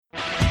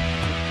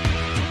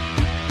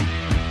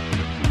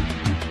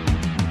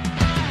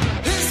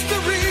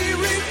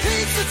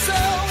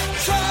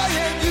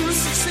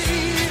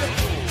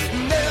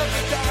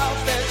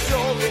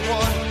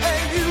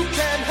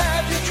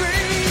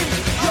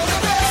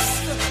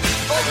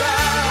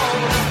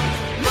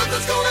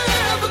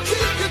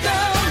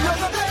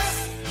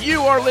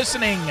are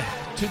listening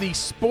to the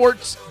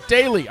Sports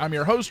Daily. I'm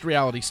your host,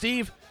 Reality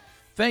Steve.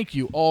 Thank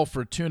you all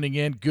for tuning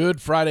in.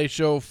 Good Friday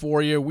show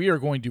for you. We are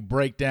going to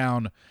break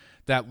down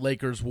that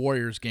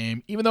Lakers-Warriors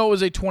game. Even though it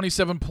was a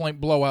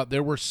 27-point blowout,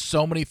 there were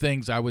so many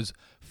things I was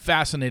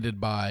fascinated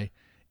by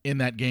in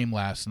that game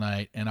last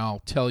night, and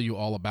I'll tell you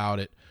all about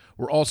it.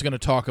 We're also going to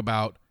talk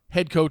about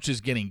head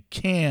coaches getting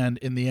canned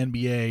in the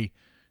NBA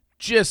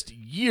just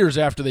years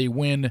after they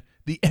win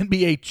the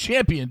NBA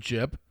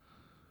championship.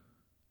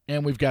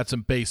 And we've got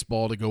some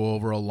baseball to go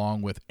over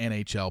along with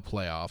NHL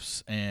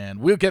playoffs, and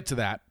we'll get to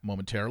that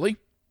momentarily.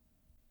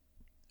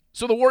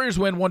 So the Warriors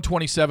win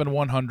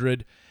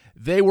 127-100.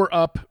 They were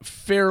up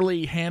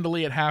fairly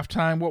handily at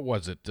halftime. What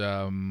was it?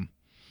 What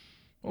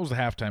was the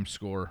halftime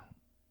score?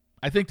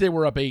 I think they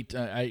were up 8.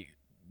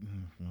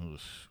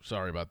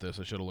 Sorry about this.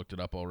 I should have looked it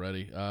up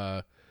already.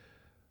 Let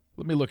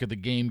me look at the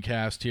game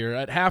cast here.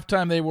 At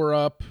halftime, they were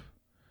up,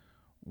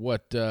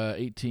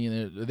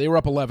 18? They were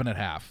up 11 at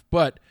half.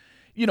 But,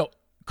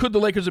 could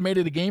the Lakers have made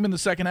it a game in the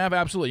second half?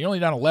 Absolutely. You're only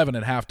down 11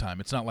 at halftime.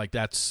 It's not like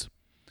that's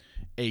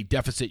a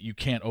deficit you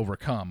can't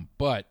overcome.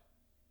 But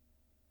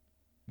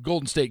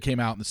Golden State came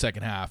out in the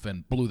second half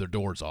and blew their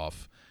doors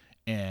off,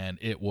 and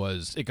it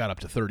got up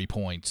to 30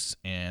 points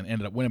and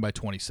ended up winning by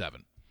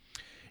 27.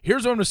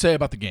 Here's what I'm going to say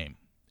about the game.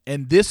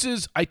 And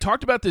I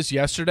talked about this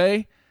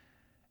yesterday,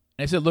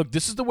 and I said, look,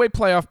 this is the way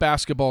playoff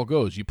basketball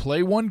goes. You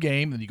play one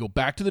game, then you go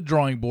back to the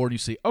drawing board, and you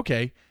say,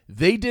 okay,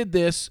 they did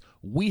this.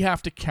 We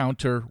have to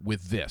counter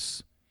with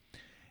this.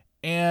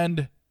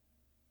 And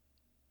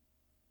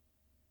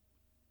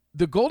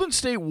the Golden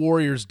State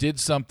Warriors did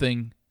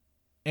something,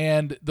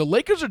 and the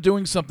Lakers are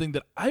doing something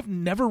that I've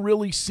never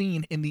really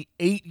seen in the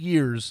 8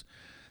 years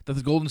that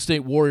the Golden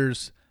State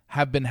Warriors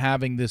have been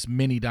having this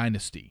mini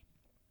dynasty.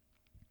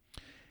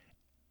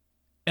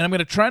 And I'm going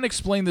to try and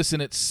explain this in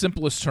its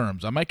simplest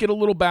terms. I might get a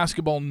little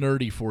basketball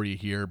nerdy for you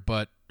here,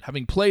 but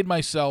having played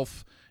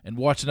myself and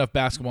watched enough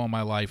basketball in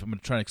my life, I'm going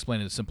to try and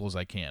explain it as simple as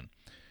I can.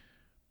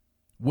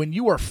 When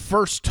you are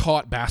first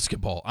taught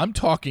basketball, I'm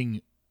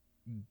talking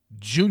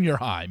junior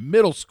high,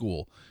 middle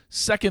school,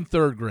 second,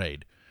 third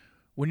grade,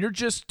 when you're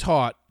just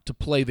taught to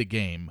play the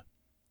game,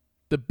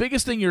 the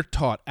biggest thing you're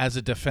taught as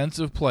a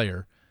defensive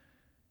player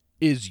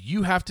is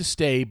you have to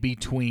stay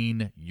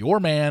between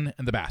your man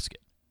and the basket.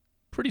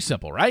 Pretty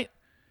simple, right?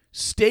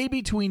 Stay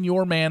between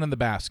your man and the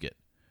basket.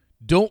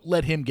 Don't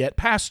let him get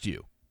past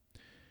you.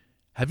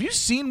 Have you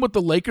seen what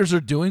the Lakers are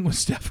doing with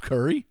Steph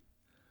Curry?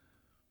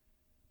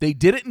 They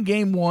did it in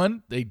Game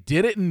 1. They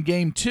did it in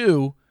Game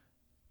 2.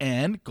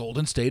 And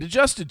Golden State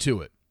adjusted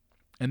to it.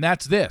 And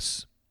that's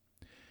this.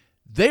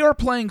 They are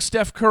playing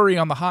Steph Curry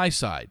on the high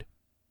side.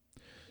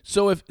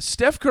 So if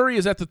Steph Curry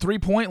is at the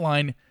three-point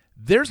line,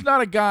 there's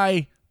not a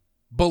guy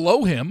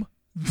below him.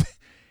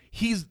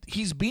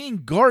 He's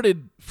being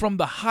guarded from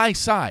the high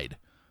side,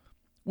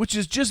 which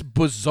is just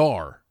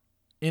bizarre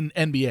in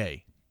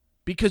NBA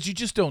because you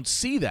just don't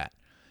see that.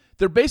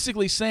 They're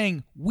basically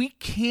saying we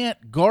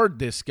can't guard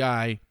this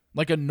guy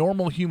like a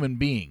normal human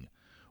being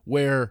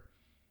where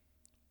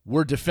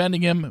we're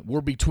defending him, we're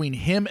between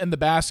him and the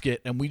basket,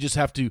 and we just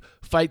have to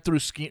fight through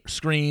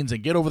screens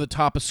and get over the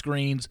top of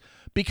screens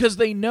because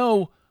they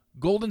know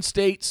Golden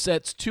State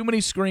sets too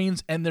many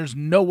screens and there's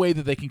no way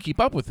that they can keep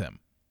up with him.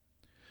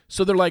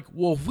 So they're like,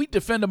 well, if we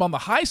defend him on the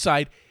high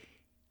side,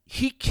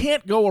 he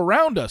can't go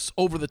around us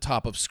over the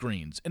top of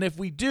screens. And if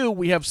we do,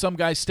 we have some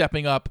guy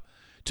stepping up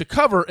to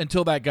cover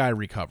until that guy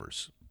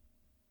recovers.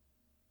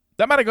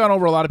 That might have gone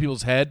over a lot of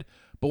people's head,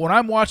 but when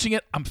I'm watching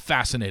it, I'm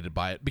fascinated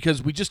by it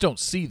because we just don't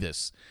see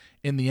this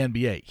in the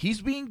NBA.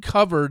 He's being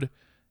covered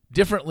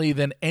differently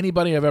than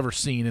anybody I've ever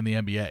seen in the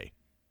NBA.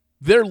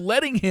 They're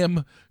letting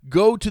him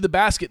go to the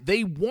basket.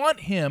 They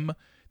want him.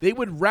 They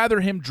would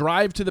rather him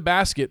drive to the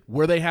basket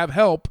where they have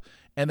help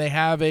and they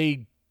have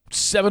a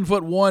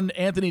 7'1"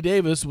 Anthony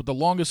Davis with the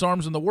longest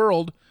arms in the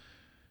world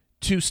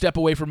to step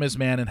away from his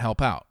man and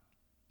help out.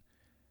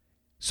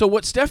 So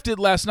what Steph did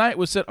last night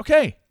was said,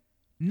 okay,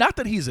 not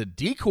that he's a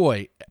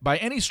decoy by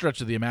any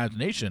stretch of the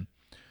imagination,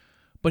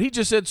 but he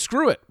just said,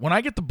 screw it. When I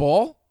get the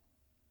ball,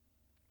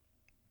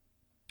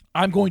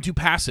 I'm going to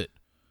pass it.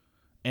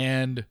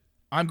 And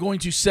I'm going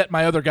to set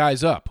my other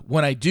guys up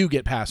when I do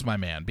get past my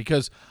man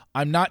because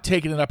I'm not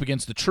taking it up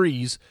against the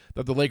trees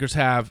that the Lakers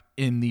have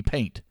in the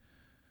paint.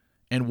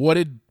 And what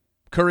did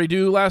Curry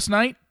do last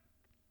night?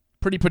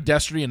 Pretty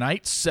pedestrian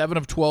night. 7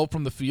 of 12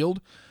 from the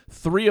field.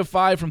 3 of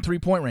 5 from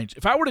three-point range.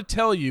 If I were to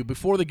tell you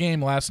before the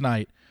game last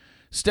night,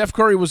 Steph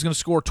Curry was going to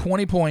score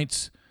 20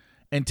 points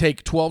and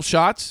take 12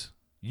 shots,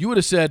 you would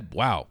have said,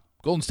 wow,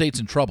 Golden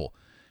State's in trouble.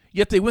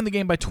 Yet they win the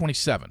game by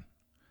 27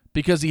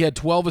 because he had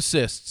 12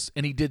 assists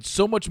and he did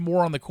so much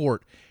more on the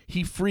court.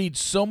 He freed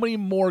so many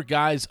more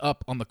guys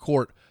up on the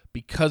court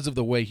because of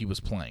the way he was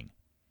playing.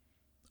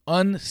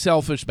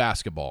 Unselfish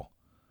basketball.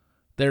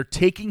 They're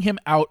taking him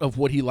out of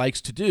what he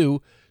likes to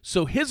do,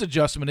 so his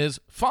adjustment is,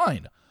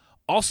 fine,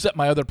 I'll set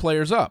my other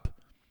players up.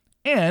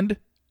 And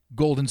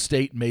Golden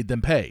State made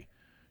them pay.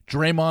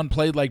 Draymond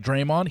played like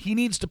Draymond. He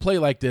needs to play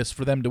like this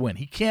for them to win.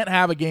 He can't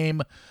have a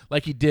game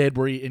like he did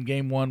in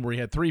game 1 where he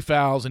had 3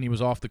 fouls and he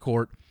was off the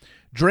court.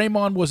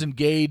 Draymond was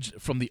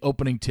engaged from the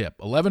opening tip.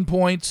 11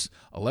 points,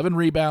 11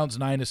 rebounds,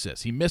 9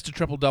 assists. He missed a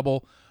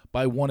triple-double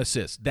by 1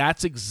 assist.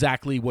 That's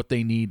exactly what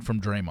they need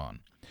from Draymond.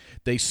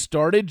 They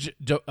started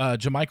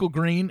JaMychal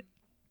Green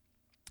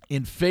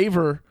in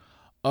favor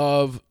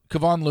of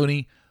Kevon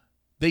Looney.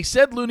 They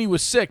said Looney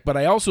was sick, but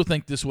I also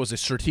think this was a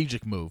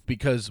strategic move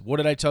because what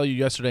did I tell you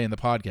yesterday in the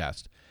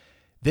podcast?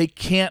 They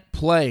can't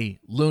play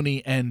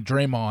Looney and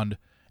Draymond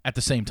at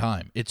the same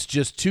time. It's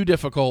just too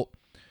difficult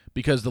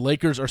because the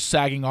Lakers are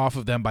sagging off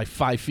of them by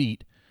 5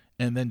 feet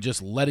and then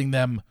just letting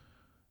them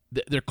 –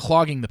 they're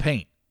clogging the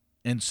paint.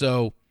 And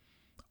so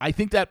I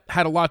think that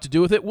had a lot to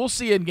do with it. We'll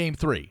see in Game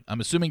 3.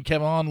 I'm assuming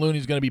Kevon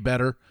Looney's going to be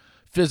better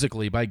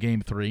physically by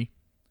Game 3.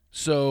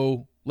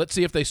 So let's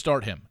see if they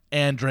start him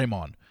and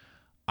Draymond.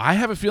 I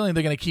have a feeling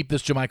they're going to keep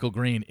this JaMychal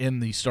Green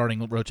in the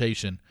starting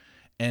rotation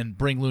and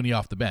bring Looney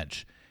off the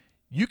bench.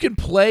 You can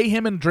play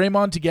him and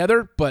Draymond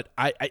together, but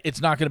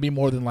it's not going to be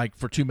more than like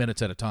for 2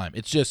 minutes at a time.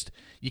 It's just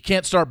you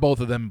can't start both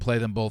of them and play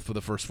them both for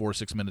the first 4 or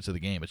 6 minutes of the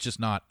game. It's just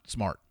not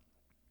smart.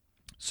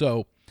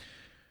 So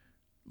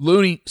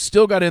Looney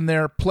still got in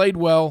there, played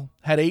well,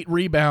 had 8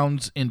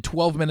 rebounds in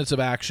 12 minutes of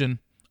action,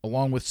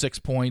 along with 6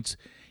 points.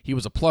 He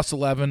was a plus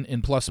 11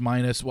 in plus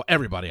minus. Well,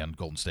 everybody on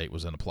Golden State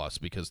was in a plus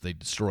because they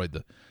destroyed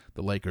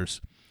the Lakers.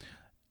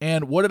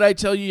 And what did I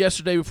tell you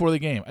yesterday before the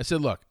game? I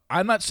said, look,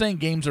 I'm not saying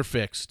games are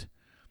fixed,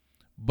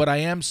 but I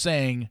am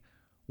saying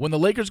when the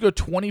Lakers go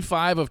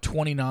 25 of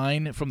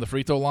 29 from the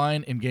free throw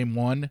line in Game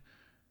 1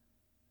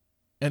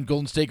 and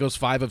Golden State goes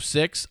 5 of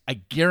 6, I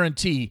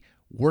guarantee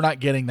we're not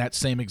getting that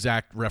same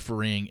exact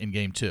refereeing in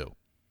Game 2.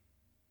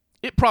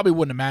 It probably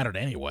wouldn't have mattered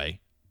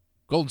anyway.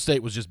 Golden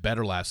State was just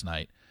better last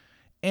night.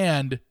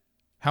 And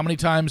how many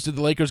times did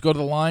the Lakers go to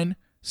the line?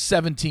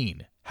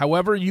 17.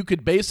 However, you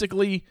could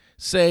basically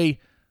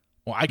say,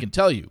 well, I can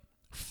tell you,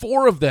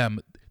 4 of them,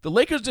 the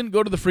Lakers didn't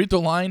go to the free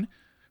throw line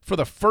for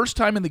the first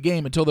time in the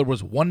game until there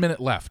was 1 minute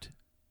left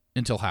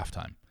until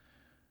halftime.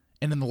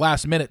 And in the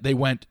last minute, they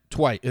went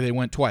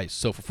twice.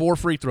 So for 4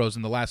 free throws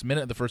in the last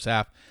minute of the first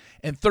half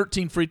and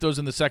 13 free throws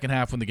in the second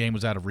half when the game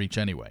was out of reach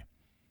anyway.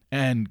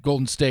 And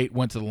Golden State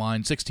went to the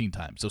line 16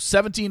 times. So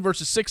 17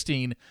 versus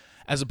 16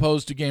 as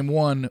opposed to Game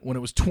 1 when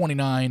it was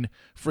 29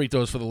 free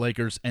throws for the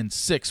Lakers and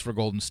 6 for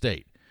Golden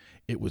State.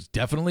 It was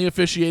definitely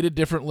officiated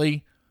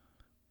differently.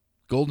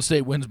 Golden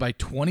State wins by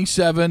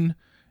 27.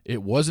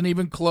 It wasn't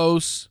even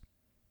close.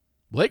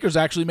 Lakers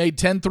actually made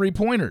 10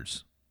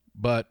 3-pointers,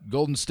 but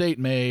Golden State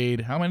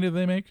made, how many did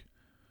they make?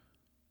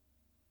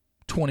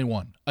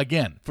 21.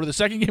 Again, for the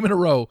second game in a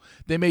row,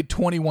 they made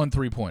 21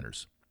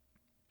 3-pointers.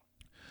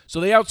 So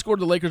they outscored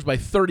the Lakers by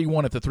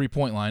 31 at the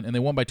 3-point line, and they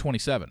won by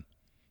 27.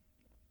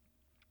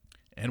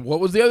 And what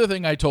was the other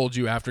thing I told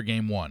you after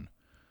Game 1?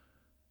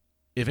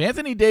 If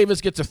Anthony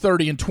Davis gets a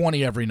 30 and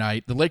 20 every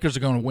night, the Lakers are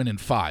going to win in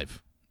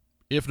 5,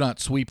 if not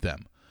sweep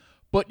them.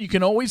 But you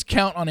can always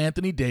count on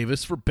Anthony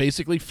Davis for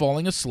basically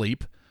falling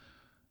asleep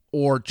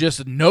or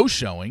just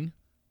no-showing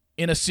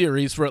in a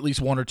series for at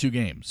least 1 or 2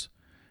 games.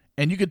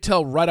 And you could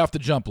tell right off the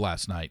jump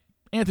last night,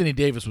 Anthony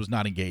Davis was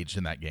not engaged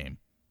in that game.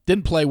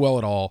 Didn't play well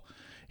at all.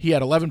 He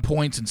had 11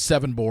 points and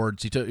 7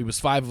 boards. He was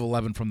 5 of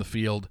 11 from the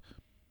field.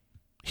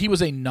 He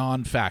was a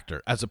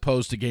non-factor as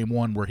opposed to Game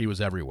 1 where he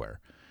was everywhere.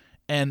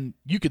 And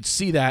you could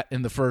see that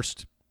in the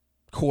first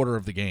quarter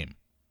of the game.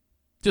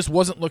 Just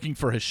wasn't looking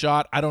for his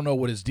shot. I don't know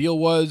what his deal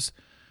was.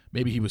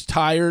 Maybe he was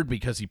tired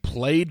because he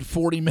played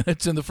 40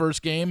 minutes in the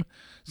first game,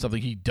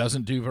 something he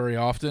doesn't do very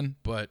often.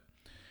 But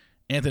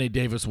Anthony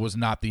Davis was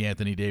not the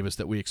Anthony Davis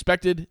that we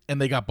expected,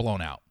 and they got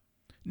blown out.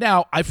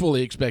 Now, I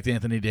fully expect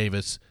Anthony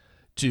Davis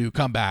to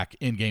come back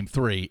in Game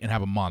 3 and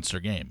have a monster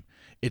game.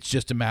 It's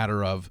just a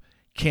matter of,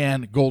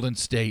 can Golden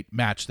State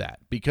match that?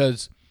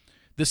 Because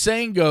the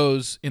saying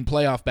goes in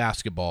playoff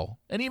basketball,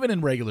 and even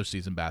in regular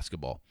season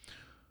basketball,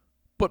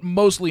 but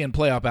mostly in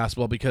playoff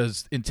basketball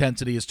because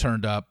intensity is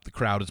turned up, the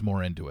crowd is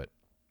more into it,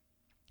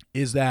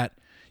 is that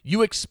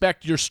you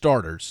expect your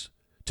starters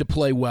to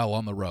play well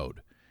on the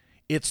road.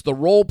 It's the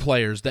role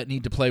players that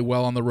need to play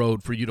well on the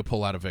road for you to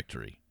pull out a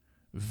victory.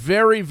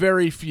 Very,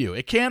 very few.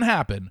 It can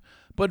happen,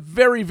 but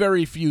very,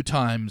 very few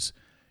times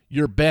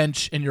your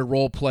bench and your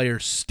role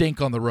players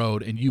stink on the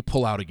road and you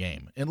pull out a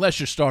game, unless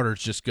your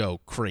starters just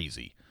go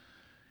crazy.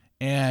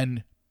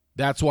 And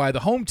that's why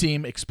the home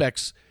team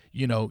expects,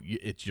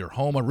 it's your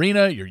home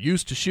arena, you're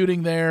used to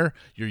shooting there,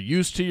 you're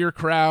used to your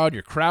crowd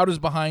is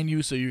behind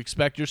you, so you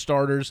expect your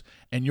starters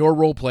and your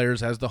role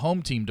players as the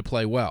home team to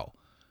play well.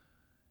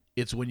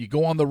 It's when you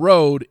go on the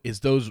road is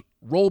those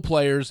role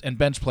players and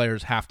bench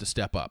players have to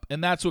step up,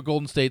 and that's what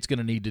Golden State's going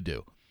to need to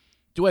do.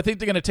 Do I think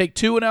they're going to take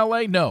 2 in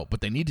LA? No,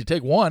 but they need to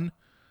take 1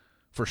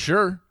 for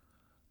sure.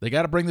 They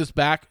got to bring this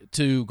back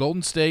to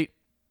Golden State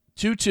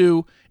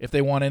 2-2 if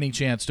they want any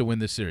chance to win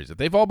this series. If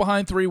they fall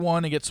behind 3-1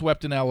 and get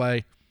swept in LA,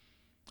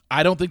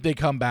 I don't think they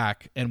come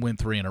back and win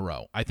 3 in a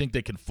row. I think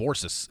they can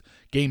force a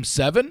Game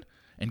 7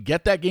 and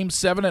get that Game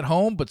 7 at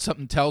home, but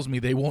something tells me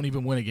they won't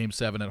even win a Game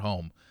 7 at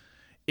home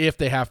if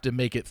they have to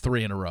make it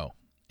 3 in a row.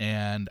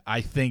 And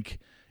I think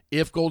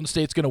if Golden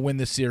State's going to win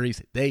this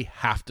series, they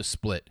have to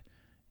split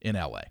in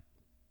LA.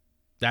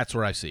 That's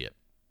where I see it.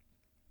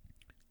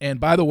 And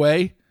by the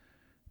way,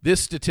 this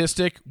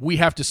statistic, we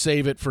have to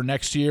save it for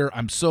next year.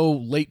 I'm so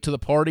late to the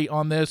party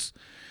on this.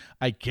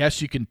 I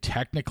guess you can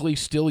technically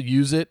still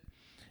use it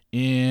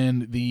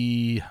in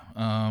the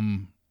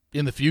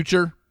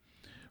future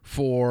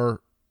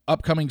for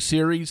upcoming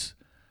series,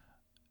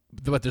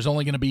 but there's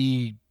only going to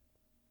be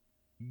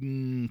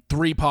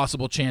 3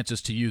 possible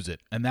chances to use it,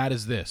 and that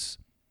is this.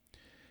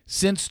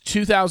 Since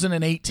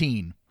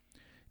 2018,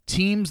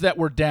 teams that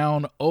were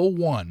down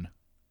 0-1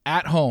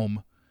 at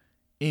home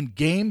in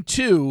Game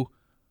 2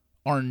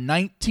 are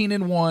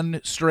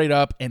 19-1 straight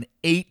up and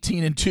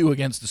 18-2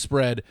 against the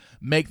spread.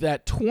 Make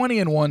that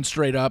 20-1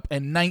 straight up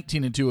and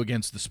 19-2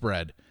 against the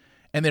spread.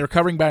 And they're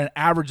covering by an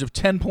average of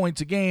 10 points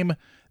a game.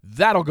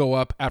 That'll go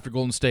up after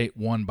Golden State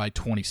won by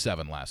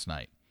 27 last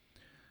night.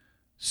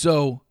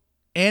 So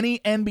any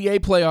NBA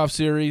playoff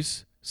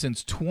series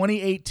since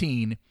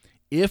 2018,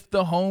 if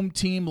the home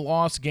team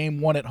lost Game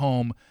 1 at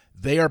home,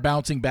 they are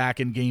bouncing back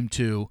in Game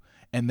 2,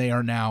 and they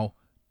are now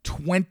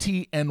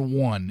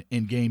 20-1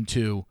 in Game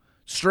 2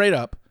 straight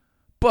up,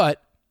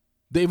 but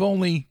they've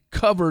only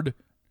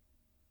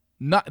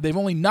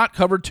not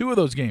covered 2 of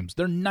those games.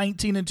 They're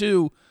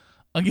 19-2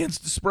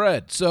 against the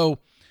spread. So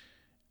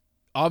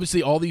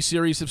obviously all these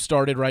series have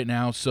started right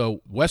now.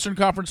 So Western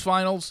Conference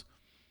Finals,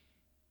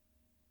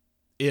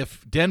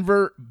 if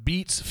Denver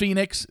beats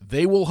Phoenix,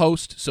 they will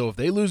host. So if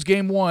they lose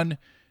Game 1,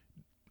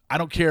 I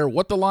don't care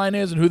what the line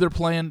is and who they're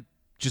playing,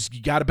 just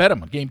you got to bet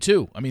them on Game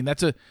 2. I mean,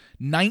 that's a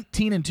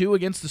 19-2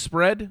 against the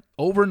spread,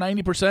 over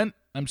 90%.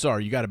 I'm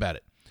sorry, you got to bet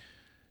it.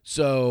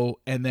 So,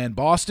 and then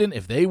Boston,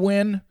 if they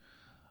win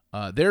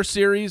their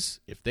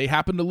series, if they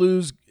happen to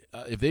lose,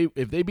 if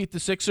they beat the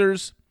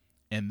Sixers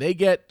and they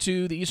get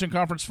to the Eastern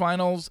Conference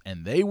Finals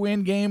and they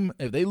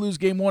if they lose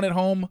Game 1 at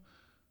home,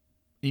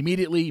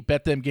 immediately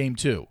bet them Game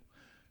 2.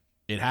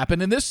 It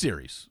happened in this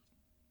series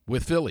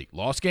with Philly.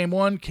 Lost Game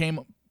 1,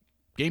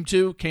 Game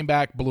 2, came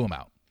back, blew them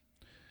out.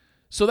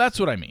 So that's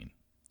what I mean.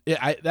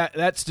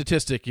 That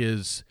statistic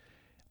is,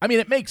 I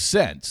mean, it makes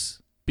sense.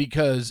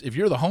 Because if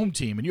you're the home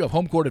team and you have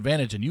home court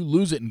advantage and you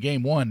lose it in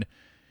Game 1,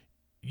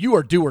 you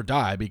are do or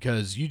die,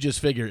 because you just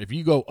figure if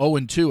you go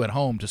 0-2 at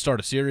home to start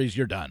a series,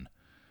 you're done.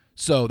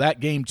 So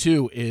that Game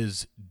 2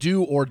 is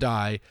do or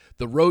die.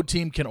 The road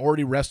team can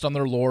already rest on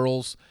their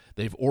laurels.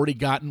 They've already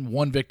gotten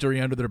 1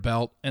 victory under their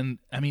belt. And,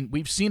 I mean,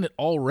 we've seen it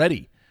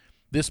already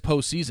this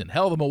postseason.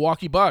 Hell, the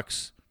Milwaukee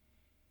Bucks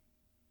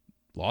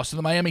lost to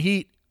the Miami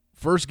Heat.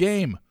 First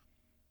game,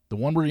 the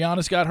one where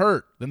Giannis got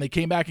hurt. Then they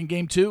came back in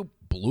Game 2.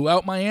 Blew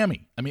out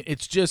Miami. I mean,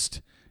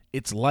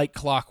 it's like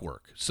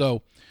clockwork.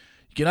 So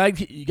you got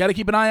to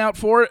keep an eye out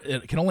for it.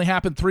 It can only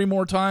happen 3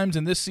 more times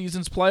in this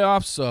season's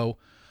playoffs. So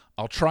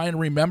I'll try and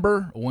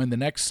remember when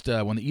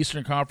the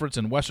Eastern Conference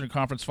and Western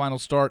Conference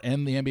Finals start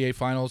and the NBA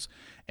Finals,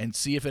 and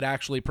see if it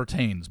actually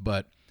pertains.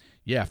 But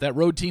yeah, if that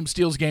road team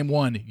steals Game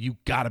 1, you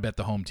got to bet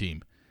the home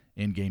team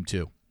in Game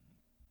 2.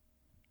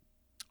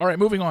 All right,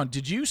 moving on.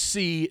 Did you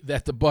see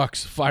that the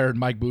Bucks fired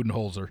Mike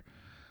Budenholzer?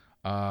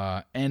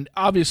 And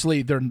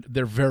obviously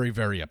they're very,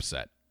 very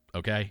upset.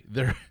 Okay,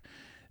 they're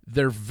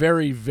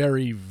very,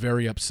 very,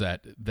 very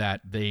upset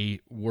that they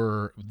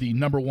were the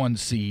number 1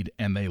 seed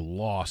and they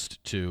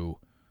lost to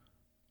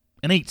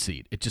an 8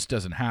 seed. It just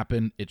doesn't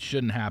happen. It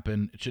shouldn't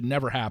happen. It should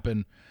never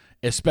happen,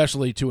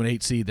 especially to an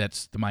 8 seed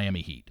that's the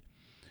Miami Heat.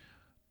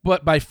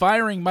 But by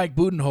firing Mike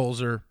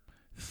Budenholzer,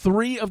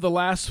 3 of the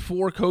last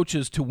 4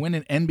 coaches to win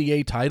an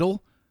NBA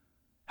title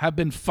have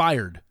been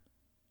fired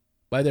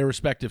by their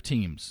respective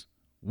teams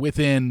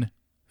within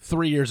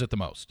 3 years at the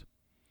most.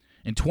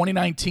 In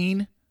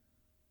 2019,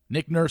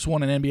 Nick Nurse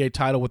won an NBA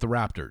title with the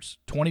Raptors.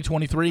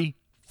 2023,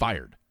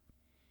 fired.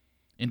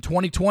 In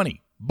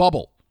 2020,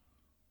 bubble.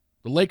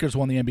 The Lakers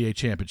won the NBA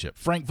championship.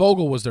 Frank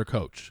Vogel was their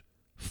coach.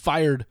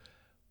 Fired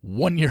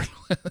 1 year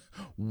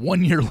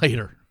 1 year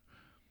later.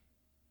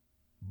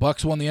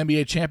 Bucks won the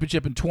NBA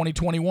championship in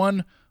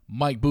 2021.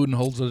 Mike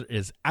Budenholzer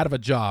is out of a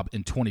job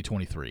in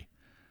 2023.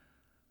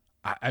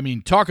 I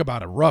mean, talk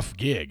about a rough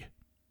gig.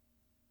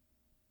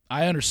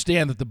 I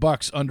understand that the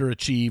Bucks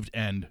underachieved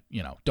and,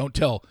 don't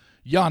tell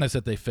Giannis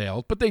that they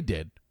failed, but they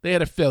did. They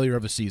had a failure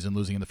of a season,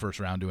 losing in the first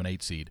round to an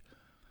 8 seed.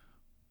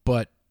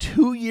 But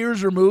 2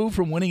 years removed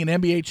from winning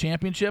an NBA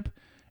championship,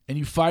 and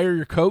you fire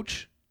your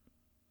coach?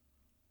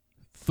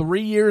 4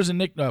 years in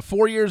Nick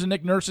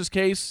Nurse's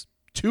case,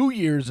 2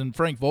 years in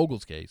Frank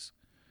Vogel's case.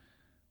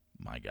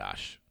 My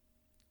gosh.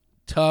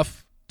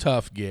 Tough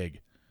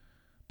gig.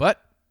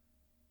 But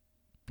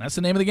that's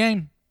the name of the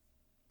game.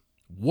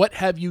 What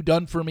have you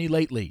done for me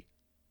lately?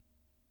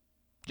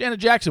 Janet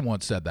Jackson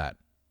once said that.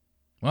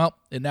 Well,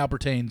 it now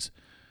pertains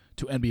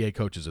to NBA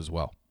coaches as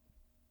well.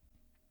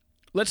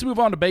 Let's move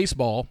on to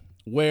baseball,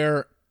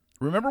 where,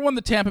 remember when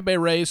the Tampa Bay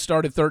Rays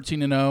started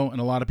 13-0,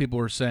 and a lot of people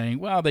were saying,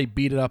 well, they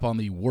beat it up on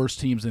the worst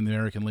teams in the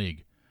American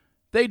League.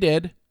 They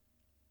did.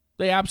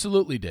 They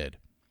absolutely did.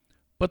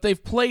 But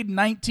they've played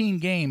 19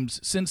 games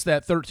since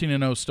that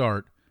 13-0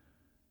 start,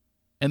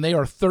 and they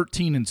are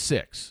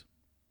 13-6.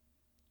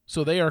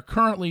 So they are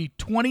currently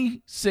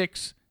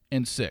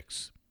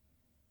 26-6.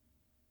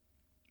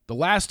 The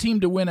last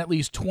team to win at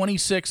least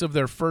 26 of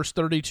their first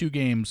 32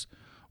 games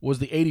was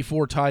the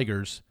 84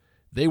 Tigers.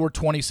 They were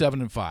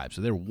 27-5,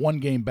 so they were one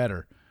game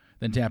better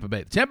than Tampa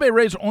Bay. The Tampa Bay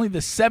Rays are only the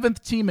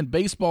 7th team in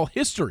baseball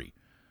history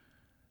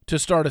to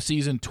start a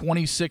season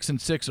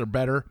 26-6 or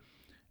better,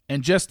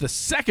 and just the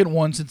second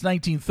one since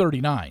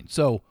 1939.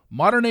 So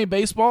modern-day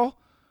baseball,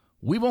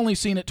 we've only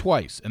seen it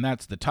twice, and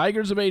that's the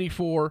Tigers of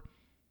 84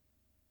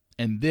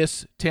 and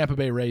this Tampa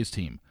Bay Rays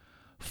team.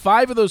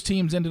 5 of those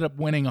teams ended up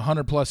winning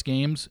 100-plus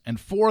games, and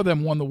 4 of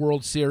them won the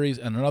World Series,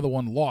 and another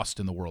one lost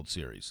in the World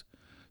Series.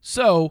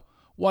 So,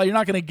 while you're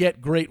not going to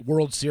get great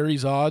World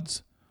Series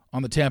odds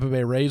on the Tampa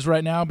Bay Rays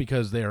right now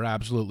because they are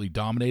absolutely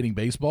dominating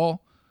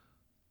baseball,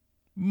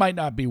 might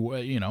not be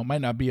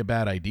a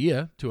bad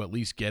idea to at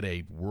least get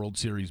a World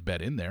Series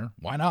bet in there.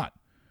 Why not?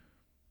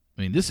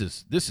 I mean, this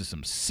is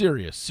some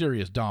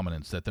serious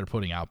dominance that they're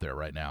putting out there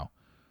right now.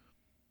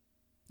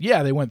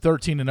 Yeah, they went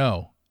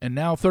 13-0. And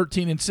now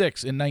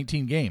 13-6 in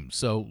 19 games.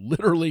 So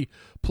literally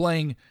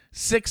playing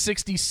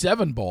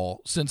 667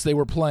 ball since they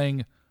were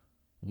playing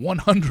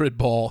 100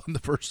 ball in the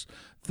first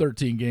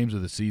 13 games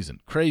of the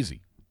season.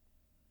 Crazy.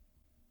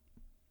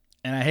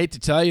 And I hate to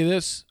tell you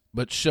this,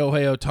 but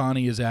Shohei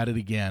Ohtani is at it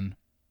again.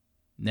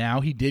 Now,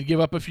 he did give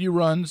up a few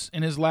runs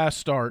in his last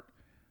start,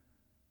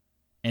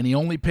 and he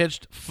only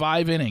pitched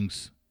 5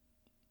 innings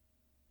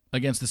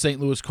against the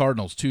St. Louis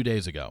Cardinals 2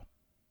 days ago.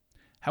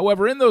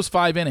 However, in those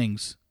 5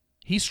 innings,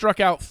 he struck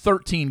out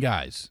 13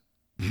 guys.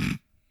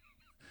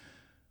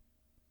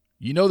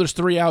 You know there's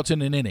 3 outs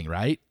in an inning,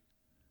 right?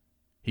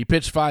 He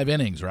pitched 5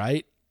 innings,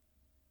 right?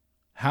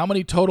 How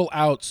many total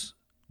outs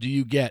do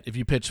you get if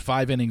you pitch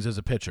 5 innings as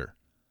a pitcher?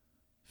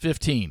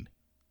 15.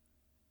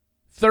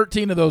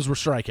 13 of those were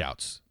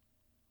strikeouts.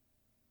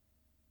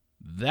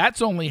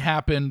 That's only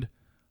happened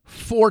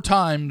 4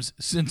 times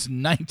since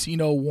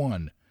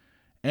 1901,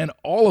 and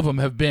all of them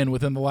have been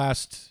within the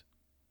last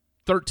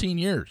 13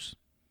 years.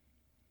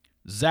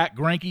 Zach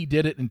Greinke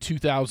did it in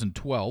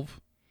 2012.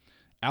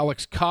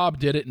 Alex Cobb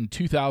did it in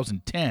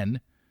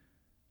 2010.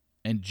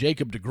 And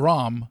Jacob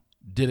deGrom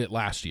did it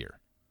last year.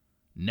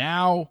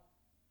 Now,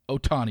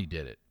 Ohtani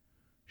did it.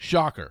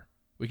 Shocker.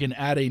 We can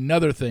add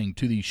another thing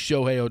to the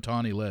Shohei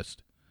Ohtani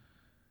list.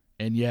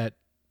 And yet,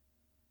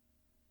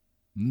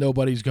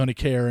 nobody's going to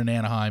care in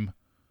Anaheim.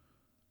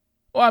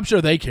 Well, I'm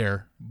sure they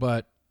care,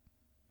 but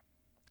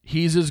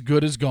he's as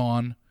good as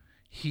gone.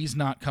 He's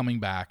not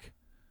coming back.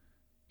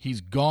 He's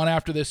gone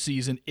after this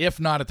season, if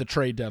not at the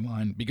trade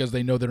deadline, because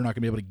they know they're not going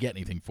to be able to get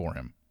anything for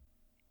him.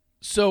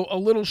 So a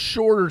little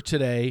shorter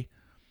today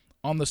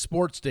on the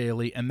Sports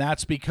Daily, and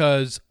that's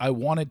because I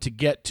wanted to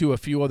get to a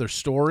few other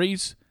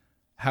stories.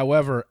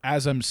 However,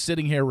 as I'm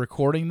sitting here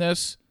recording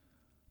this,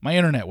 my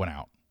internet went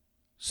out.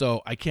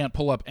 So I can't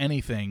pull up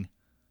anything.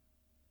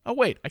 Oh,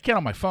 wait, I can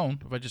on my phone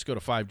if I just go to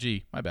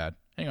 5G. My bad.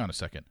 Hang on a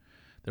second.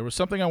 There was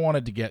something I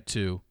wanted to get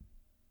to.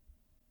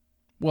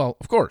 Well,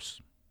 of course,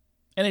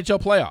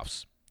 NHL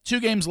playoffs. 2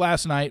 games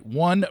last night.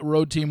 One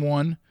road team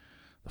won.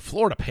 The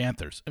Florida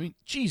Panthers. I mean,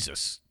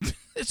 Jesus.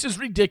 This is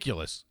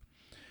ridiculous.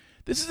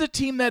 This is a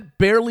team that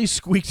barely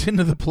squeaked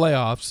into the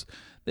playoffs.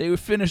 They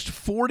finished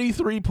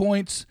 43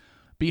 points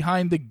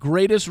behind the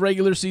greatest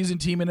regular season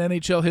team in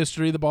NHL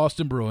history, the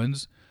Boston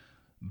Bruins.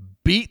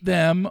 Beat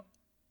them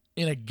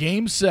in a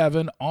Game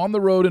 7 on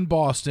the road in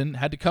Boston.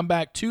 Had to come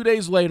back 2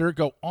 days later,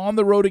 go on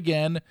the road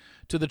again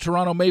to the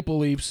Toronto Maple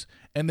Leafs,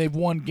 and they've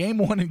won Game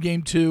 1 and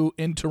Game 2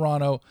 in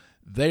Toronto.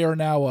 They are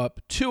now up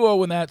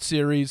 2-0 in that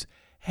series,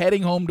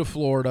 heading home to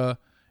Florida.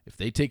 If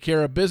they take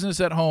care of business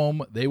at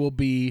home, they will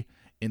be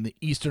in the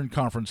Eastern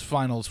Conference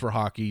Finals for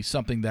hockey,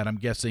 something that I'm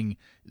guessing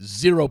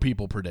 0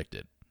 people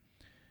predicted.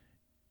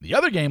 The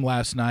other game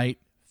last night,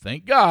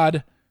 thank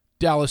God,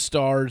 Dallas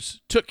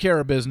Stars took care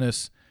of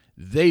business.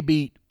 They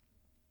beat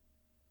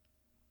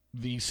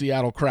the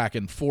Seattle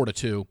Kraken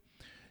 4-2.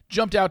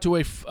 Jumped out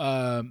to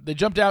they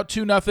jumped out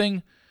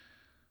 2-0.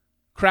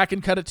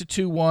 Kraken cut it to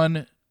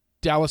 2-1.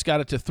 Dallas got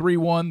it to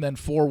 3-1, then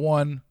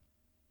 4-1.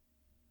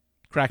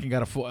 Kraken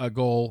got a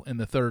goal in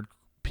the third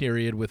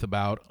period with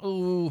about,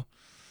 7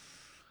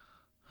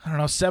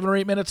 or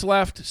 8 minutes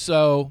left.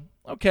 So,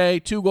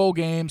 okay, 2-goal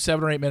game,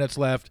 7 or 8 minutes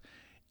left.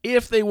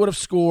 If they would have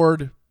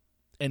scored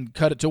and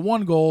cut it to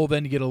 1 goal,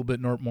 then you get a little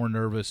bit more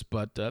nervous.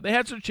 But they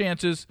had some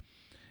chances.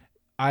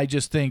 I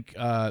just think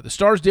the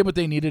Stars did what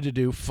they needed to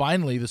do.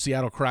 Finally, the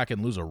Seattle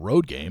Kraken lose a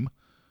road game.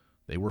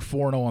 They were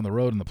 4-0 on the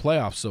road in the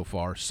playoffs so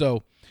far.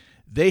 So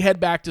they head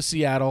back to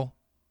Seattle.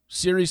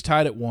 Series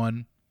tied at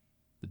 1.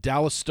 The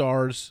Dallas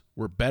Stars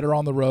were better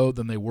on the road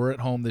than they were at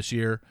home this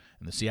year,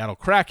 and the Seattle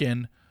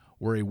Kraken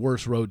were a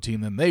worse road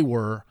team than they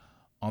were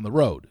on the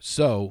road.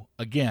 So,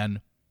 again,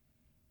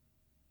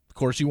 of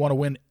course, you want to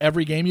win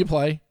every game you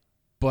play,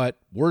 but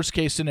worst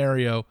case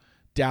scenario,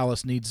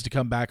 Dallas needs to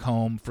come back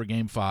home for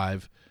Game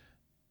 5.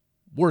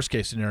 Worst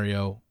case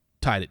scenario,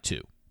 tied at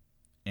 2.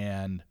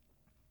 And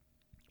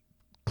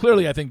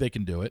clearly I think they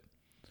can do it.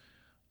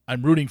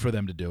 I'm rooting for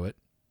them to do it.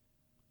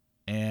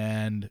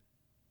 And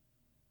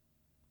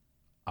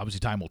obviously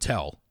time will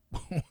tell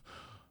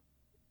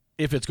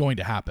if it's going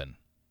to happen.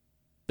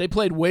 They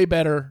played way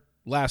better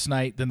last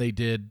night than they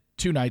did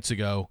 2 nights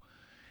ago,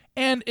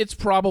 and it's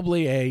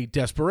probably a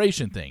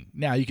desperation thing.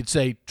 Now, you could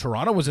say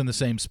Toronto was in the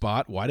same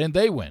spot. Why didn't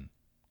they win?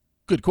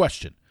 Good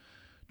question.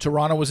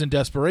 Toronto was in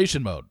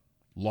desperation mode.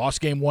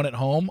 Lost game 1 at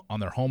home on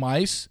their home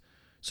ice,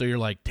 so you're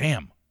like,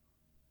 damn,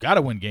 got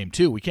to win game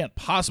 2. We can't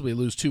possibly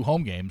lose 2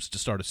 home games to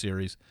start a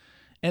series,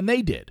 and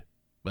they did.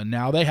 But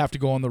now they have to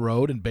go on the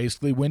road and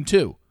basically win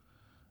 2.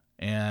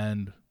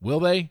 And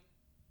will they?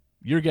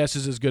 Your guess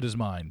is as good as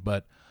mine,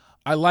 but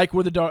I like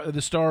where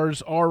the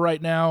Stars are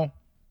right now.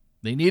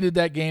 They needed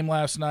that game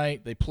last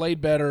night. They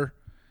played better,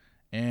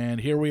 and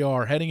here we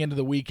are heading into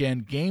the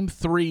weekend. Game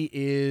 3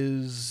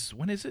 is,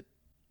 when is it?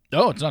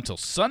 Oh, it's not till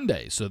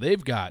Sunday, so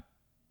they've got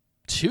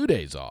 2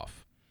 days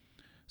off.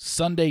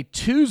 Sunday,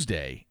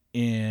 Tuesday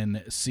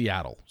in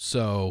Seattle.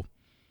 So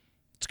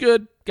it's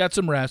good. Got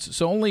some rest.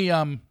 So only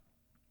so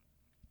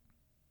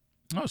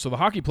the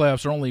hockey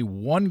playoffs are only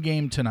 1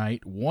 game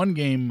tonight, 1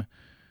 game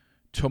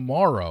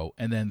tomorrow,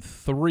 and then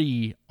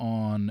 3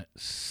 on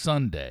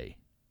Sunday.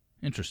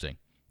 Interesting.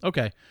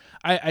 Okay.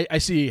 I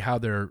see how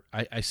they're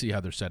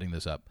setting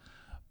this up.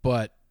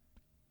 But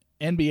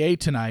NBA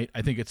tonight,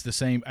 I think it's the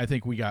same. I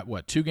think we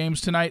got 2 games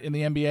tonight in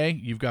the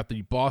NBA. You've got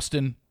the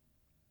Boston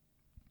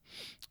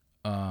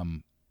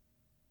 2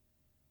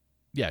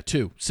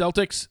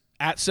 Celtics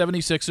at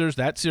 76ers.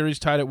 That series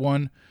tied at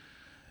 1.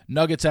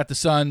 Nuggets at the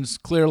Suns.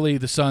 Clearly,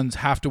 the Suns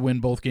have to win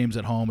both games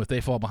at home. If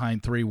they fall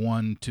behind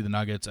 3-1 to the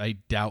Nuggets, I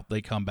doubt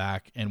they come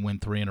back and win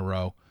 3 in a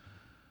row.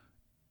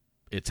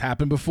 It's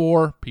happened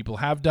before. People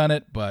have done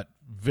it, but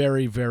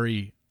very,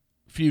 very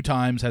few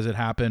times has it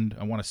happened.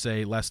 I want to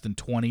say less than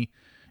 20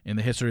 in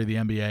the history of the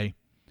NBA.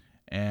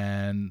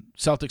 And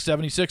Celtics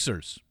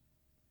 76ers.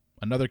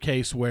 Another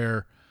case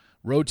where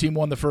road team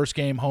won the first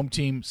game, home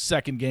team,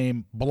 second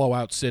game,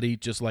 blowout city,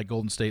 just like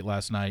Golden State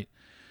last night.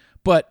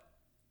 But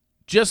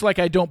just like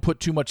I don't put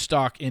too much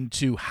stock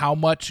into how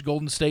much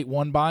Golden State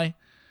won by,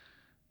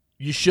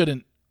 you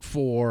shouldn't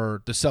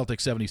for the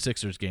Celtics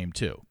 76ers game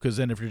too. Because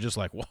then if you're just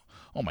like, well,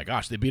 oh my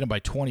gosh, they beat them by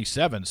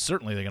 27,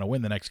 certainly they're going to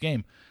win the next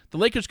game. The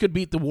Lakers could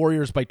beat the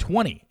Warriors by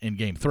 20 in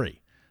game 3.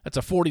 That's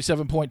a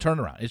 47-point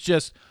turnaround. It's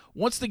just,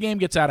 once the game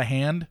gets out of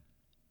hand,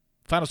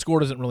 final score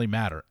doesn't really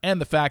matter. And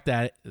the fact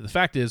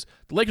is,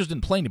 the Lakers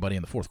didn't play anybody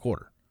in the fourth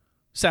quarter.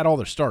 Sat all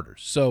their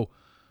starters. So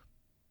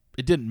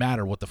it didn't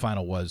matter what the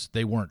final was.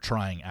 They weren't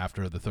trying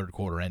after the third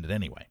quarter ended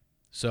anyway.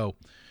 So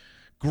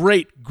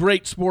great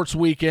sports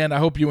weekend. I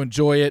hope you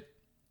enjoy it.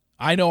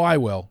 I know I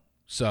will.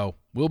 So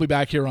we'll be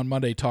back here on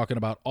Monday talking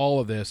about all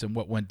of this and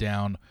what went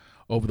down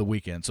over the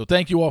weekend. So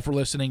thank you all for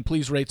listening.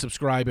 Please rate,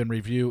 subscribe, and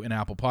review in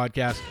Apple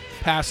Podcasts.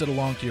 Pass it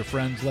along to your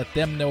friends. Let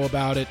them know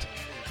about it.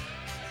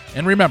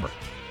 And remember,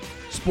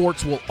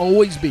 sports will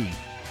always be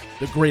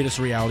the greatest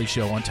reality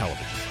show on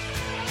television.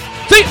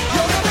 See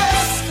ya!